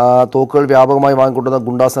 തോക്കുകൾ വ്യാപകമായി വാങ്ങിക്കൊണ്ടുന്ന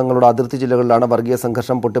ഗുണ്ടാസംഘങ്ങളുടെ അതിർത്തി ജില്ലകളിലാണ് വർഗീയ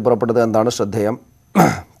സംഘർഷം പൊട്ടിപ്പുറപ്പെട്ടത് എന്നാണ് ശ്രദ്ധേയം.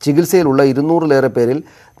 ചികിത്സയിലുള്ള 200-ലേറെ പേരിൽ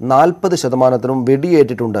 40%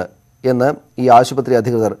 വെടിയേറ്റിട്ടുണ്ട് എന്ന് ഈ ആശുപത്രി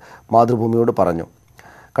അധികൃതർ മാതൃഭൂമിയോട് പറഞ്ഞു.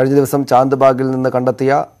 കഴിഞ്ഞ ദിവസം ചാന്ദ്ബാഗിൽ നിന്ന്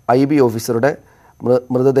കണ്ടെത്തിയ IB ഓഫീസറുടെ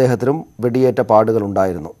മൃതദേഹത്തിലും വെടിയേറ്റ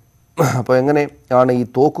പാടുകളുണ്ടായിരുന്നു. അപ്പോൾ എങ്ങനെയാണ് ഈ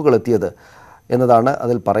തോക്കുകൾ എത്തിയത് എന്നതാണ്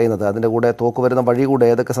അതിൽ പറയുന്നത്. അതിൻ്റെ കൂടെ തോക്ക് വരുന്ന വഴി കൂടെ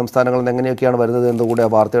ഏതൊക്കെ സംസ്ഥാനങ്ങളിൽ നിന്ന് എങ്ങനെയൊക്കെയാണ് വരുന്നത് എന്നുകൂടെ ആ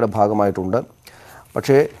വാർത്തയുടെ ഭാഗമായിട്ടുണ്ട്.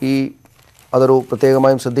 പക്ഷേ അതൊരു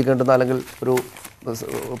പ്രത്യേകമായും ശ്രദ്ധിക്കേണ്ടുന്ന അല്ലെങ്കിൽ ഒരു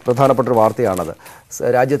പ്രധാനപ്പെട്ടൊരു വാർത്തയാണത്.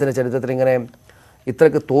 രാജ്യത്തിൻ്റെ ചരിത്രത്തിൽ ഇങ്ങനെ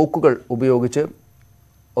ഇത്രയ്ക്ക് തോക്കുകൾ ഉപയോഗിച്ച്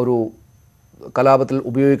ഒരു കലാപത്തിൽ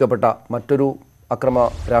ഉപയോഗിക്കപ്പെട്ട മറ്റൊരു അക്രമ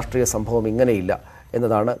രാഷ്ട്രീയ സംഭവം ഇങ്ങനെയില്ല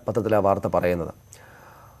എന്നതാണ് പത്രത്തിലെ ആ വാർത്ത പറയുന്നത്.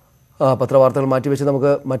 പത്രവാർത്തകൾ മാറ്റിവെച്ച്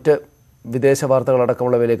നമുക്ക് മറ്റ് വിദേശ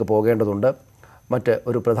വാർത്തകളടക്കമുള്ളവയിലേക്ക് പോകേണ്ടതുണ്ട്. മറ്റ്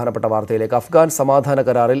ഒരു പ്രധാനപ്പെട്ട വാർത്തയിലേക്ക്. അഫ്ഗാൻ സമാധാന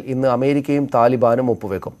കരാറിൽ ഇന്ന് അമേരിക്കയും താലിബാനും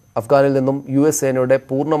ഒപ്പുവെക്കും. അഫ്ഗാനിൽ നിന്നും US സേനയുടെ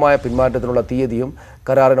പൂർണ്ണമായ പിന്മാറ്റത്തിനുള്ള തീയതിയും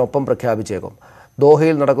കരാറിനൊപ്പം പ്രഖ്യാപിച്ചേക്കും.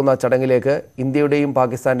 ദോഹയിൽ നടക്കുന്ന ചടങ്ങിലേക്ക് ഇന്ത്യയുടെയും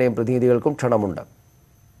പാകിസ്ഥാന്റെയും പ്രതിനിധികൾക്കും ക്ഷണമുണ്ട്.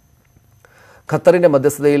 ഖത്തറിന്റെ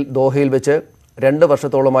മധ്യസ്ഥതയിൽ ദോഹയിൽ വെച്ച് 2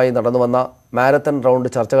 വർഷത്തോളമായി നടന്നുവന്ന മാരത്തൺ റൗണ്ട്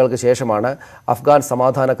ചർച്ചകൾക്ക് ശേഷമാണ് അഫ്ഗാൻ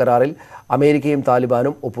സമാധാന കരാറിൽ അമേരിക്കയും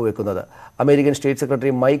താലിബാനും ഒപ്പുവെക്കുന്നത്. American state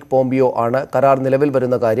secretary Mike Pompeo ആണ് കരാർ നിലവിൽ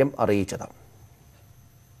വരുന്ന കാര്യം അറിയിച്ചത്.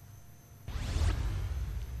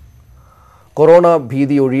 കൊറോണ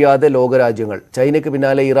ഭീതി ഒഴിയാതെ ലോകരാജ്യങ്ങൾ. ചൈനയ്ക്ക്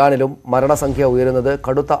പിന്നാലെ ഇറാനിലും മരണസംഖ്യ ഉയരുന്നത്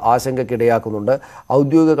കടുത്ത ആശങ്കയ്ക്കിടയാക്കുന്നുണ്ട്.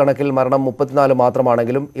 ഔദ്യോഗിക കണക്കിൽ മരണം 34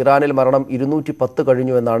 മാത്രമാണെങ്കിലും ഇറാനിൽ മരണം 210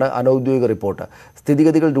 കഴിഞ്ഞുവെന്നാണ് അനൌദ്യോഗിക റിപ്പോർട്ട്.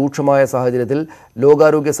 സ്ഥിതിഗതികൾ രൂക്ഷമായ സാഹചര്യത്തിൽ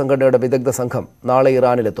ലോകാരോഗ്യ സംഘടനയുടെ വിദഗ്ധ സംഘം നാളെ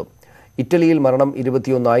ഇറാനിലെത്തും. ഇറ്റലിയിൽ മരണം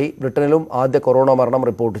 21ആയി. ബ്രിട്ടനിലും ആദ്യ കൊറോണ മരണം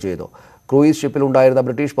റിപ്പോർട്ട് ചെയ്തു. ക്രൂയിസ് ഷിപ്പിലുണ്ടായിരുന്ന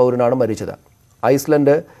ബ്രിട്ടീഷ് പൗരനാണ് മരിച്ചത്.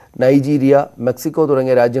 ഐസ്ലൻഡ്, നൈജീരിയ, മെക്സിക്കോ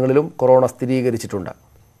തുടങ്ങിയ രാജ്യങ്ങളിലും കൊറോണ സ്ഥിരീകരിച്ചിട്ടുണ്ട്.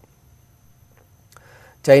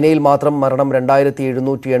 ചൈനയിൽ മാത്രം മരണം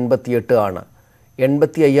 2788 ആണ്.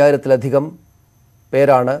 85,000-ലധികം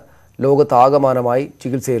പേരാണ് ലോകത്താകമാനമായി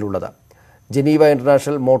ചികിത്സയിലുള്ളത്. ജനീവ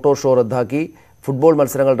ഇന്റർനാഷണൽ മോട്ടോർ ഷോ റദ്ദാക്കി. ഫുട്ബോൾ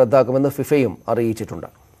മത്സരങ്ങൾ റദ്ദാക്കുമെന്ന് ഫിഫയും അറിയിച്ചിട്ടുണ്ട്.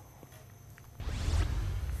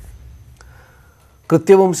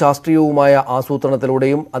 കൃത്യവും ശാസ്ത്രീയവുമായ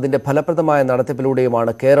ആസൂത്രണത്തിലൂടെയും അതിൻ്റെ ഫലപ്രദമായ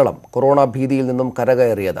നടത്തിപ്പിലൂടെയുമാണ് കേരളം കൊറോണ ഭീതിയിൽ നിന്നും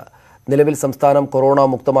കരകയറിയത്. നിലവിൽ സംസ്ഥാനം കൊറോണ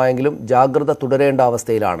മുക്തമായെങ്കിലും ജാഗ്രത തുടരേണ്ട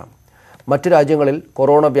അവസ്ഥയിലാണ്. മറ്റ് രാജ്യങ്ങളിൽ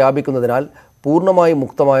കൊറോണ വ്യാപിക്കുന്നതിനാൽ പൂർണ്ണമായും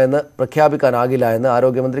മുക്തമായെന്ന് പ്രഖ്യാപിക്കാനാകില്ല എന്ന്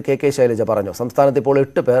ആരോഗ്യമന്ത്രി കെ ശൈലജ പറഞ്ഞു. സംസ്ഥാനത്ത് ഇപ്പോൾ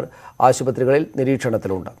 8 പേർ ആശുപത്രികളിൽ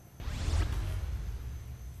നിരീക്ഷണത്തിലുണ്ട്.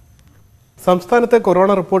 സംസ്ഥാനത്ത്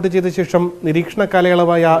കൊറോണ റിപ്പോർട്ട് ചെയ്ത ശേഷം നിരീക്ഷണ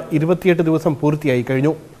കാലയളവായ 28 ദിവസം പൂർത്തിയായി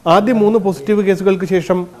കഴിഞ്ഞു. ആദ്യ 3 പോസിറ്റീവ് കേസുകൾക്ക്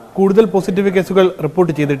ശേഷം കൂടുതൽ പോസിറ്റീവ് കേസുകൾ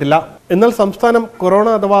റിപ്പോർട്ട് ചെയ്തിട്ടില്ല. എന്നാൽ സംസ്ഥാനം കൊറോണ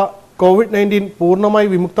അഥവാ COVID-19 പൂർണ്ണമായി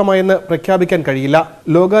വിമുക്തമായെന്ന് പ്രഖ്യാപിക്കാൻ കഴിയില്ല.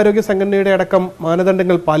 ലോകാരോഗ്യ സംഘടനയുടെ അടക്കം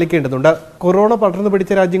മാനദണ്ഡങ്ങൾ പാലിക്കേണ്ടതുണ്ട്. കൊറോണ പടർന്നു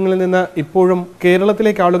പിടിച്ച രാജ്യങ്ങളിൽ നിന്ന് ഇപ്പോഴും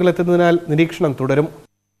കേരളത്തിലേക്ക് ആളുകൾ എത്തുന്നതിനാൽ നിരീക്ഷണം തുടരും.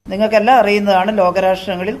 നിങ്ങൾക്കെല്ലാം അറിയുന്നതാണ്,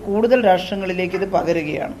 ലോകരാഷ്ട്രങ്ങളിൽ കൂടുതൽ രാഷ്ട്രങ്ങളിലേക്ക് ഇത്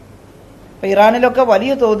പകരുകയാണ്. അപ്പോൾ ഇറാനിലൊക്കെ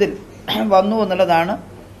വലിയ തോതിൽ വന്നു എന്നുള്ളതാണ്.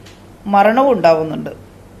 മരണവും ഉണ്ടാവുന്നുണ്ട്.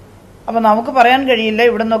 അപ്പോൾ നമുക്ക് പറയാൻ കഴിയില്ല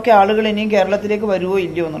ഇവിടെ നിന്നൊക്കെ ആളുകൾ ഇനിയും കേരളത്തിലേക്ക് വരുമോ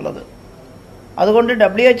ഇല്ലയോ എന്നുള്ളത്. അതുകൊണ്ട്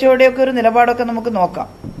WHO-യുടെയൊക്കെ ഒരു നിലപാടൊക്കെ നമുക്ക് നോക്കാം.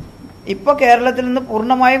 ഇപ്പോൾ കേരളത്തിൽ നിന്ന്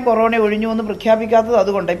പൂർണ്ണമായും കൊറോണ ഒഴിഞ്ഞു എന്ന് പ്രഖ്യാപിക്കാത്തത്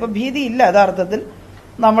അതുകൊണ്ട്. ഇപ്പോൾ ഭീതിയില്ല. യഥാർത്ഥത്തിൽ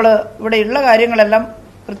നമ്മൾ ഇവിടെയുള്ള കാര്യങ്ങളെല്ലാം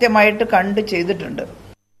കൃത്യമായിട്ട് കണ്ട് ചെയ്തിട്ടുണ്ട്.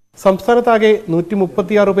 സംസ്ഥാനത്താകെ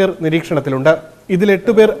 136 പേർ നിരീക്ഷണത്തിലുണ്ട്. ഇതിൽ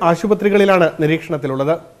 8 പേർ ആശുപത്രികളിലാണ്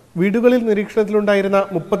നിരീക്ഷണത്തിലുള്ളത്. വീടുകളിൽ നിരീക്ഷണത്തിലുണ്ടായിരുന്ന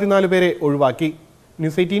 34 പേരെ ഒഴിവാക്കി.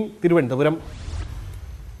 ന്യൂസ് 18 തിരുവനന്തപുരം.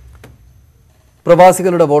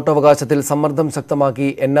 പ്രവാസികളുടെ വോട്ടവകാശത്തിൽ സമ്മർദ്ദം ശക്തമാക്കി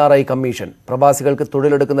NRI കമ്മീഷൻ. പ്രവാസികൾക്ക്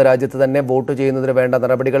തൊഴിലെടുക്കുന്ന രാജ്യത്ത് തന്നെ വോട്ട് ചെയ്യുന്നതിന് വേണ്ട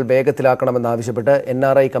നടപടികൾ വേഗത്തിലാക്കണമെന്നാവശ്യപ്പെട്ട്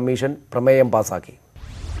NRI കമ്മീഷൻ പ്രമേയം പാസാക്കി.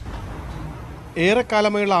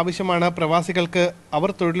 ഏറെക്കാലമായുള്ള ആവശ്യമാണ് പ്രവാസികൾക്ക് അവർ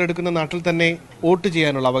തൊഴിലെടുക്കുന്ന നാട്ടിൽ തന്നെ വോട്ട്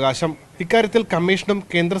ചെയ്യാനുള്ള അവകാശം. ഇക്കാര്യത്തിൽ കമ്മീഷനും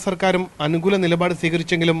കേന്ദ്ര സർക്കാരും അനുകൂല നിലപാട്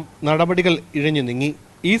സ്വീകരിച്ചെങ്കിലും നടപടികൾ ഇഴഞ്ഞു നീങ്ങി.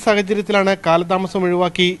 ഈ സാഹചര്യത്തിലാണ് കാലതാമസം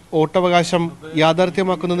ഒഴിവാക്കി വോട്ടവകാശം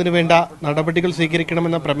യാഥാർത്ഥ്യമാക്കുന്നതിന് വേണ്ട നടപടികൾ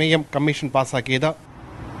സ്വീകരിക്കണമെന്ന പ്രമേയം കമ്മീഷൻ പാസാക്കിയത്.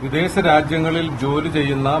 വിദേശ രാജ്യങ്ങളിൽ ജോലി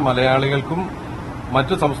ചെയ്യുന്ന മലയാളികൾക്കും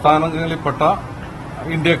മറ്റു സംസ്ഥാനങ്ങളിൽപ്പെട്ട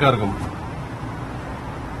ഇന്ത്യക്കാർക്കും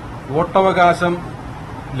വോട്ടവകാശം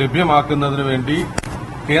ലഭ്യമാക്കുന്നതിനു വേണ്ടി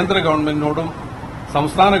കേന്ദ്ര ഗവൺമെന്റിനോടും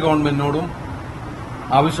സംസ്ഥാന ഗവൺമെന്റിനോടും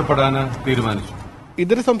ആവശ്യപ്പെടാൻ തീരുമാനിച്ചു.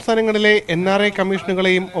 ഇതര സംസ്ഥാനങ്ങളിലെ NRI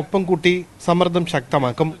കമ്മീഷനുകളെയും ഒപ്പം കൂട്ടി സമ്മർദ്ദം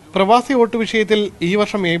ശക്തമാക്കും. പ്രവാസി വോട്ട് വിഷയത്തിൽ ഈ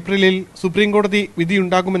വർഷം ഏപ്രിലിൽ സുപ്രീംകോടതി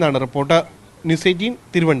വിധിയുണ്ടാകുമെന്നാണ് റിപ്പോർട്ട്. ന്യൂസ് 18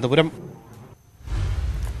 തിരുവനന്തപുരം.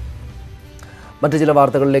 മറ്റു ചില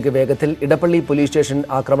വാർത്തകളിലേക്ക് വേഗത്തിൽ. ഇടപ്പള്ളി പോലീസ് സ്റ്റേഷൻ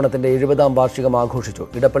ആക്രമണത്തിന്റെ 70ാം വാർഷികം ആഘോഷിച്ചു.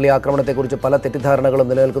 ഇടപ്പള്ളി ആക്രമണത്തെക്കുറിച്ച് പല തെറ്റിദ്ധാരണകളും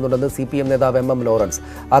നിലനിൽക്കുന്നുണ്ടെന്ന് CPM നേതാവ് MM ലോറൻസ്.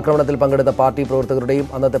 ആക്രമണത്തിൽ പങ്കെടുത്ത പാർട്ടി പ്രവർത്തകരുടെയും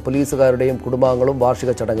അന്നത്തെ പോലീസുകാരുടെയും കുടുംബാംഗങ്ങളും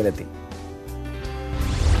വാർഷിക ചടങ്ങിനെത്തി.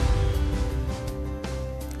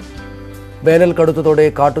 വേനൽ കടുത്തതോടെ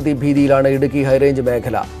കാട്ടുതീ ഭീതിയിലാണ് ഇടുക്കി ഹൈറേഞ്ച്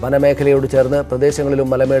മേഖല. വനമേഖലയോട് ചേർന്ന് പ്രദേശങ്ങളിലും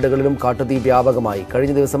മലമേടുകളിലും കാട്ടുതീ വ്യാപകമായി.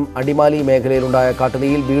 കഴിഞ്ഞ ദിവസം അടിമാലി മേഖലയിലുണ്ടായ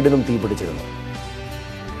കാട്ടുതീയിൽ വീടിനും തീപിടിച്ചിരുന്നു.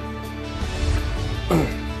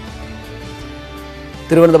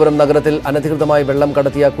 തിരുവനന്തപുരം നഗരത്തിൽ അനധികൃതമായി വെള്ളം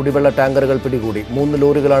കടത്തിയ കുടിവെള്ള ടാങ്കറുകൾ പിടികൂടി. 3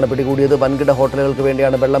 ലോറികളാണ് പിടികൂടിയത്. വൻകിട ഹോട്ടലുകൾക്ക്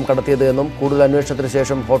വേണ്ടിയാണ് വെള്ളം കടത്തിയത് എന്നും കൂടുതൽ അന്വേഷണത്തിന്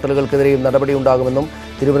ശേഷം ഹോട്ടലുകൾക്കെതിരെയും നടപടിയുണ്ടാകുമെന്നും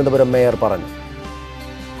തിരുവനന്തപുരം മേയർ പറഞ്ഞു.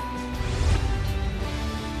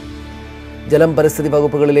 ജലം പരിസ്ഥിതി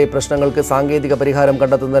വകുപ്പുകളിലെ പ്രശ്നങ്ങൾക്ക് സാങ്കേതിക പരിഹാരം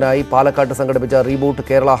കണ്ടെത്തുന്നതിനായി പാലക്കാട്ട് സംഘടിപ്പിച്ച റീബൂട്ട്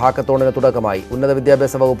കേരള ഹാക്കത്തോണിന് തുടക്കമായി. ഉന്നത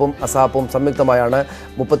വിദ്യാഭ്യാസ വകുപ്പും അസാപ്പും സംയുക്തമായാണ്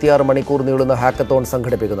 36 മണിക്കൂർ നീളുന്ന ഹാക്കത്തോൺ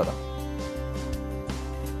സംഘടിപ്പിക്കുന്നത്.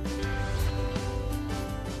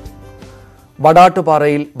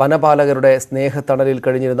 വടാട്ടുപാറയിൽ വനപാലകരുടെ സ്നേഹത്തണലിൽ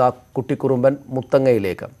കഴിഞ്ഞിരുന്ന കുട്ടിക്കുറുമ്പൻ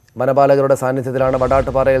മുത്തങ്ങയിലേക്ക്. വനപാലകരുടെ സാന്നിധ്യത്തിലാണ്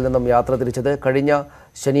വടാട്ടുപാറയിൽ നിന്നും യാത്ര തിരിച്ചത്. കഴിഞ്ഞ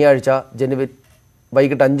ശനിയാഴ്ച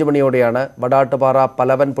വൈകിട്ട് 5 മണിയോടെയാണ് വടാട്ടുപാറ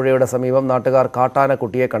പലവൻ പുഴയുടെ സമീപം നാട്ടുകാർ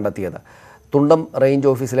കാട്ടാനക്കുട്ടിയെ കണ്ടെത്തിയത്. തുണ്ടം റേഞ്ച്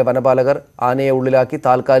ഓഫീസിലെ വനപാലകർ ആനയെ ഉള്ളിലാക്കി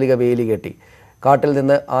താൽക്കാലിക വേലി കെട്ടി. കാട്ടിൽ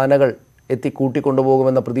നിന്ന് ആനകൾ എത്തി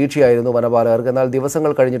കൂട്ടിക്കൊണ്ടുപോകുമെന്ന പ്രതീക്ഷയായിരുന്നു വനപാലകർക്ക്. എന്നാൽ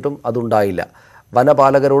ദിവസങ്ങൾ കഴിഞ്ഞിട്ടും അതുണ്ടായില്ല.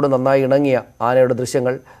 വനപാലകരോട് നന്നായി ഇണങ്ങിയ ആനയുടെ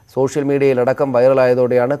ദൃശ്യങ്ങൾ സോഷ്യൽ മീഡിയയിലടക്കം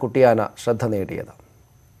വൈറലായതോടെയാണ് കുട്ടിയാന ശ്രദ്ധ നേടിയത്.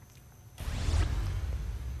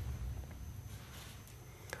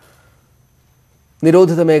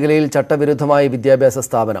 നിരോധിത മേഖലയിൽ ചട്ടവിരുദ്ധമായ വിദ്യാഭ്യാസ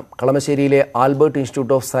സ്ഥാപനം. കളമശ്ശേരിയിലെ Albert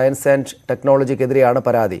institute of science and ടെക്നോളജിക്കെതിരെയാണ്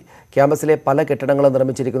പരാതി. ക്യാമ്പസിലെ പല കെട്ടിടങ്ങളും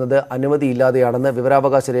നിർമ്മിച്ചിരിക്കുന്നത് അനുമതിയില്ലാതെയാണെന്ന്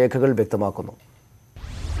വിവരാവകാശ രേഖകൾ വ്യക്തമാക്കുന്നു.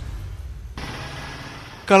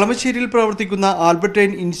 കളമശ്ശേരിയിൽ പ്രവർത്തിക്കുന്ന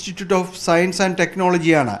ആൽബർട്ടൈൻ ഇൻസ്റ്റിറ്റ്യൂട്ട് ഓഫ് സയൻസ് ആൻഡ്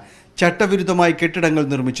ടെക്നോളജിയാണ് ചട്ടവിരുദ്ധമായി കെട്ടിടങ്ങൾ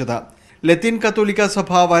നിർമ്മിച്ചത്. ലത്തീൻ കത്തോലിക്ക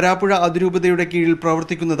സഭ വരാപ്പുഴ അതിരൂപതയുടെ കീഴിൽ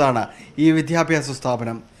പ്രവർത്തിക്കുന്നതാണ് ഈ വിദ്യാഭ്യാസ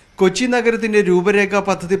സ്ഥാപനം. കൊച്ചി നഗരത്തിന്റെ രൂപരേഖ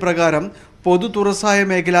പദ്ധതി പ്രകാരം പൊതു തുറസായ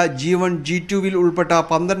മേഖല G1 G2വിൽ ഉൾപ്പെട്ട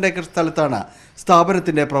 12 ഏക്കർ സ്ഥലത്താണ്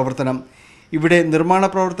സ്ഥാപനത്തിന്റെ പ്രവർത്തനം. ഇവിടെ നിർമ്മാണ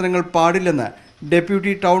പ്രവർത്തനങ്ങൾ പാടില്ലെന്ന്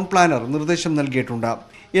ഡെപ്യൂട്ടി ടൗൺ പ്ലാനർ നിർദ്ദേശം നൽകിയിട്ടുണ്ട്.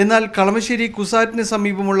 എന്നാൽ കളമശ്ശേരി കുസാറ്റിന്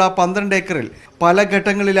സമീപമുള്ള 12 ഏക്കറിൽ പല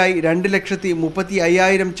ഘട്ടങ്ങളിലായി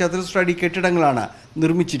 2,35,000 ചതുരശ്ര അടി കെട്ടിടങ്ങളാണ്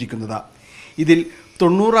നിർമ്മിച്ചിരിക്കുന്നത്. ഇതിൽ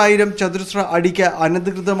 90,000 ചതുരശ്ര അടിക്ക്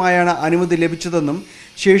അനധികൃതമായാണ് അനുമതി ലഭിച്ചതെന്നും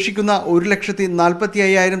ശേഷിക്കുന്ന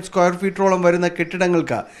 1,40,45,000 സ്ക്വയർ ഫീറ്റോളം വരുന്ന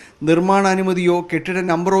കെട്ടിടങ്ങൾക്ക് നിർമ്മാണാനുമതിയോ കെട്ടിട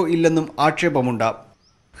നമ്പറോ ഇല്ലെന്നും ആക്ഷേപമുണ്ട്.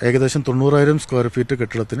 ഏകദേശം 90,000 സ്ക്വയർ ഫീറ്റ്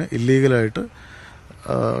കെട്ടിടത്തിന് ഇല്ലീഗലായിട്ട്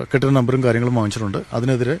കെട്ടിട നമ്പറും കാര്യങ്ങളും വാങ്ങിച്ചിട്ടുണ്ട്.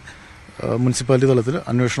 അതിനെതിരെ മുനിസിപ്പാലിറ്റി തലത്തിൽ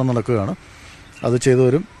അന്വേഷണം നടക്കുകയാണ്. അത്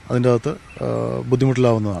ചെയ്തവരും അതിൻ്റെ അകത്ത്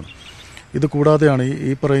ബുദ്ധിമുട്ടിലാവുന്നതാണ്. ഇത് കൂടാതെയാണ്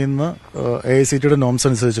ഈ പറയുന്ന AICTയുടെ നോംസ്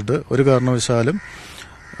അനുസരിച്ചിട്ട് ഒരു കാരണവശാലും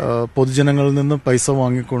പൊതുജനങ്ങളിൽ നിന്ന് പൈസ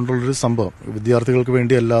വാങ്ങിക്കൊണ്ടുള്ളൊരു സംഭവം വിദ്യാർത്ഥികൾക്ക്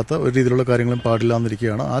വേണ്ടി അല്ലാത്ത ഒരു രീതിയിലുള്ള കാര്യങ്ങളും പാടില്ല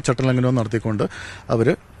എന്നിരിക്കുകയാണ്. ആ ചട്ടലംഘനവും നടത്തിക്കൊണ്ട് അവർ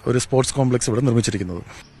ഒരു സ്പോർട്സ് കോംപ്ലക്സ് ഇവിടെ നിർമ്മിച്ചിരിക്കുന്നത്.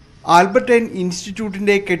 ആൽബർട്ടൈൻ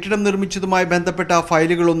ഇൻസ്റ്റിറ്റ്യൂട്ടിന്റെ കെട്ടിടം നിർമ്മിച്ചതുമായി ബന്ധപ്പെട്ട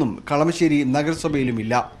ഫയലുകളൊന്നും കളമശ്ശേരി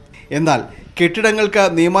നഗരസഭയിലുമില്ല. എന്നാൽ കെട്ടിടങ്ങൾക്ക്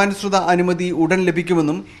നിയമാനുസൃത അനുമതി ഉടൻ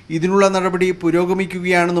ലഭിക്കുമെന്നും ഇതിനുള്ള നടപടി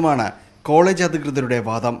പുരോഗമിക്കുകയാണെന്നുമാണ് കോളേജ് അധികൃതരുടെ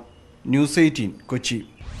വാദം. ന്യൂസ് 18 കൊച്ചി.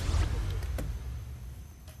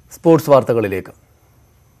 സ്പോർട്സ് വാർത്തകളിലേക്ക്.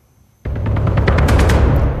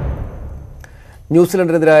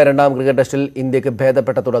 ന്യൂസിലൻഡിനെതിരായ 2ാം ക്രിക്കറ്റ് ടെസ്റ്റിൽ ഇന്ത്യക്ക്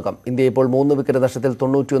ഭേദപ്പെട്ട തുടക്കം. ഇന്ത്യ ഇപ്പോൾ 3 വിക്കറ്റ് നഷ്ടത്തിൽ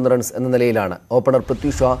 91 റൺസ് എന്ന നിലയിലാണ്. ഓപ്പണർ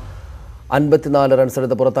പൃഥ്വി ഷാ 54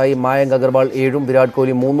 റൺസെടുത്ത് പുറത്തായി. മായങ്ക് അഗർവാൾ 7ഉം വിരാട്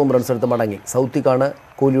കോഹ്ലി 3 റൺസെടുത്ത് മടങ്ങി. സൗത്തിക്കാണ്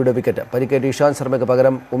കോഹ്ലിയുടെ വിക്കറ്റ്. പരിക്കേറ്റ് ഇഷാന്ത് ശർമ്മയ്ക്ക്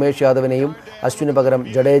പകരം ഉമേഷ് യാദവിനെയും അശ്വിന് പകരം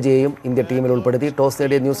ജഡേജയെയും ഇന്ത്യ ടീമിൽ ഉൾപ്പെടുത്തി. ടോസ്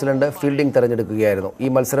നേടിയ ന്യൂസിലൻഡ് ഫീൽഡിംഗ് തെരഞ്ഞെടുക്കുകയായിരുന്നു. ഈ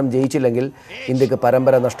മത്സരം ജയിച്ചില്ലെങ്കിൽ ഇന്ത്യക്ക്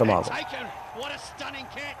പരമ്പര നഷ്ടമാകും.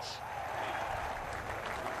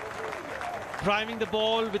 Driving the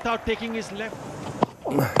ball without taking his left.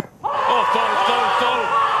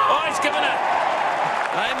 He's given it.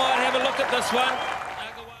 I might have a look at this one.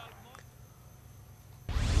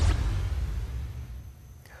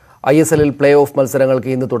 ISLൽ play off മത്സരങ്ങൾക്ക്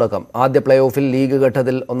ഇന്ന് തുടക്കം. ആദ്യ പ്ലേ ഓഫിൽ ലീഗ്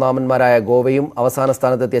ഘട്ടത്തിൽ ഒന്നാമന്മാരായ ഗോവയും അവസാന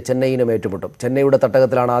സ്ഥാനത്തെത്തിയ ചെന്നൈയിനും ഏറ്റുമുട്ടും. ചെന്നൈയുടെ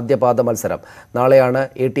തട്ടകത്തിലാണ് ആദ്യപാദ മത്സരം. നാളെയാണ്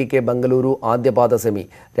ATK ബംഗളൂരു ആദ്യപാദ സെമി.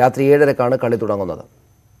 രാത്രി 7:30ക്കാണ് കളി തുടങ്ങുന്നത്.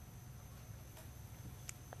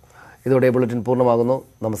 ഇതോടെ ബുള്ളറ്റിൻ പൂർണ്ണമാകുന്നു.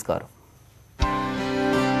 നമസ്കാരം.